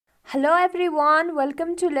Hello everyone,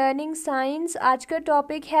 welcome to learning science. आज का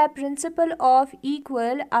topic है principle of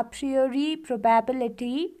equal a priori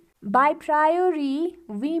probability। Bye priori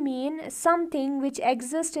we mean something which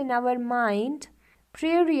exists in our mind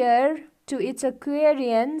prior to its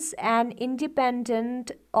occurrence and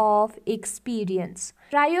independent of experience।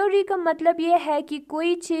 priori का मतलब ये है कि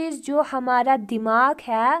कोई चीज़ जो हमारा दिमाग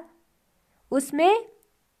है उसमें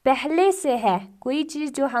पहले से है, कोई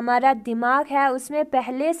चीज़ जो हमारा दिमाग है उसमें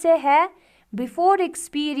पहले से है, बिफोर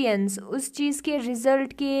एक्सपीरियंस, उस चीज़ के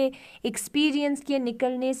रिजल्ट के एक्सपीरियंस के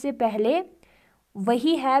निकलने से पहले,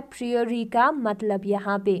 वही है प्रियोरी का मतलब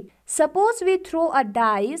यहाँ पे। Suppose we throw a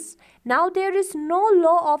dice, now there is no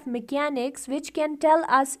law of mechanics which can tell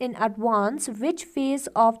us in advance which phase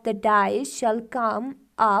of the dice shell come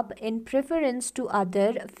up in preference to other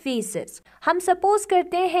faces। हम suppose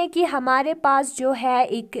करते हैं कि हमारे पास जो है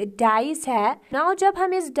एक dice है। Now जब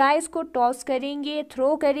हम इस डाइस को टॉस करेंगे,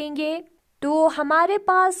 थ्रो करेंगे, तो हमारे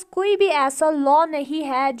पास कोई भी ऐसा लॉ नहीं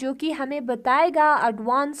है जो कि हमें बताएगा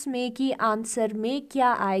एडवांस में कि आंसर में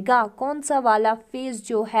क्या आएगा, कौन सा वाला फेज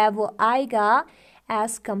जो है वो आएगा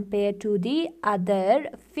as compared to the other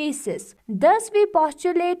faces. Thus, we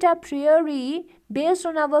postulate a priori based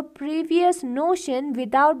on our previous notion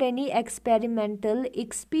without any experimental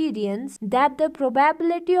experience that the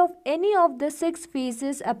probability of any of the 6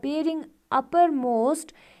 phases appearing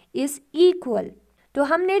uppermost is equal। तो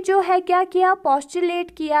हमने जो है क्या किया,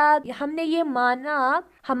 postulate किया, हमने ये माना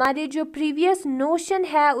हमारे जो प्रीवियस नोशन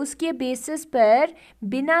है उसके बेसिस पर,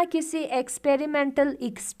 बिना किसी एक्सपेरिमेंटल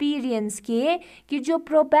एक्सपीरियंस के, कि जो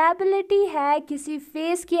प्रोबेबिलिटी है किसी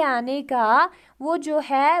फेज के आने का वो जो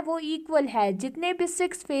है वो इक्वल है। जितने भी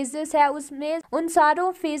 6 फेजेस है उसमें उन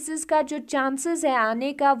सारों फेजेस का जो चांसेस है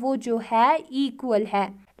आने का वो जो है इक्वल है।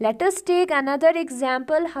 Let us take another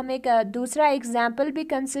example। हम एक दूसरा एग्जाम्पल भी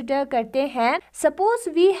कंसिडर करते हैं। Suppose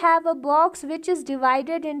we have a box which is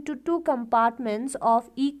divided into 2 compartments of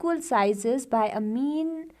equal sizes by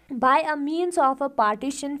a means of a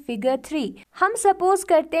partition figure 3। हम सपोज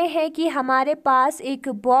करते हैं कि हमारे पास एक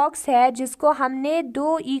बॉक्स है जिसको हमने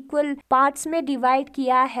 2 इक्वल पार्ट्स में डिवाइड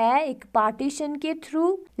किया है एक पार्टीशन के through.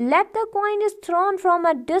 Let the coin is thrown from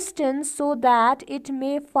a distance so that it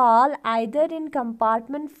may fall either in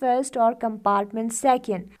compartment first और कंपार्टमेंट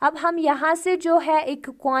सेकेंड। अब हम यहाँ से जो है एक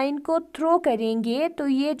कॉइन को थ्रो करेंगे तो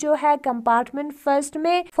ये जो है कंपार्टमेंट फर्स्ट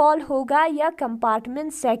में फॉल होगा या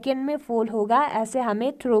कंपार्टमेंट सेकेंड में फॉल होगा, ऐसे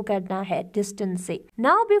हमें थ्रो करना है डिस्टेंस से।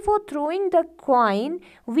 Now before throwing the coin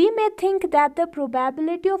we may think that the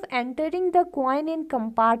probability of entering the coin in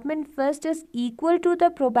compartment first is equal to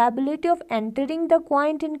the probability of entering the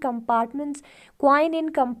coin in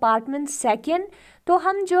compartment second. तो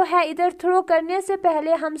हम जो है इधर throw करने से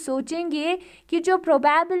पहले हम सोचेंगे कि जो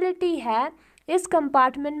प्रोबेबिलिटी है इस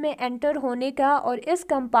कंपार्टमेंट में एंटर होने का और इस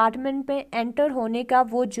कंपार्टमेंट में एंटर होने का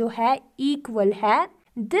वो जो है इक्वल है।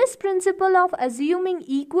 This principle of assuming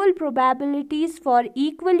equal probabilities for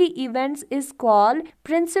equally events is called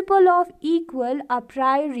principle of equal a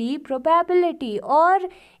priori probability। और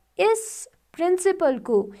इस प्रिंसिपल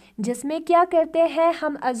को जिसमें क्या करते हैं,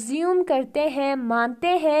 हम अज्यूम करते हैं, मानते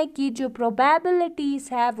हैं कि जो प्रोबेबिलिटीज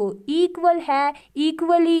है वो इक्वल है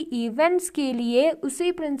इक्वली इवेंट्स के लिए,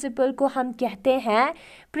 उसी प्रिंसिपल को हम कहते हैं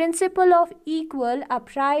principle of equal a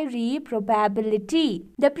प्रायोरी probability.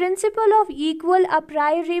 The principle of equal a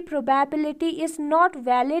प्रायोरी probability is not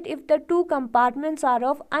valid if the 2 compartments are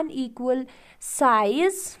of unequal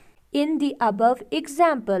size in the above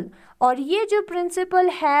example. और ये जो प्रिंसिपल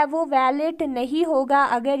है वो वैलिड नहीं होगा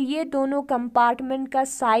अगर ये दोनों कंपार्टमेंट का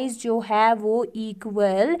साइज जो है वो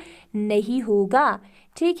इक्वल नहीं होगा।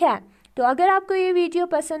 ठीक है, तो अगर आपको ये वीडियो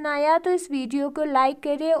पसंद आया तो इस वीडियो को लाइक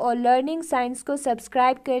करें और लर्निंग साइंस को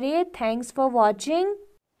सब्सक्राइब करें। Thanks for watching.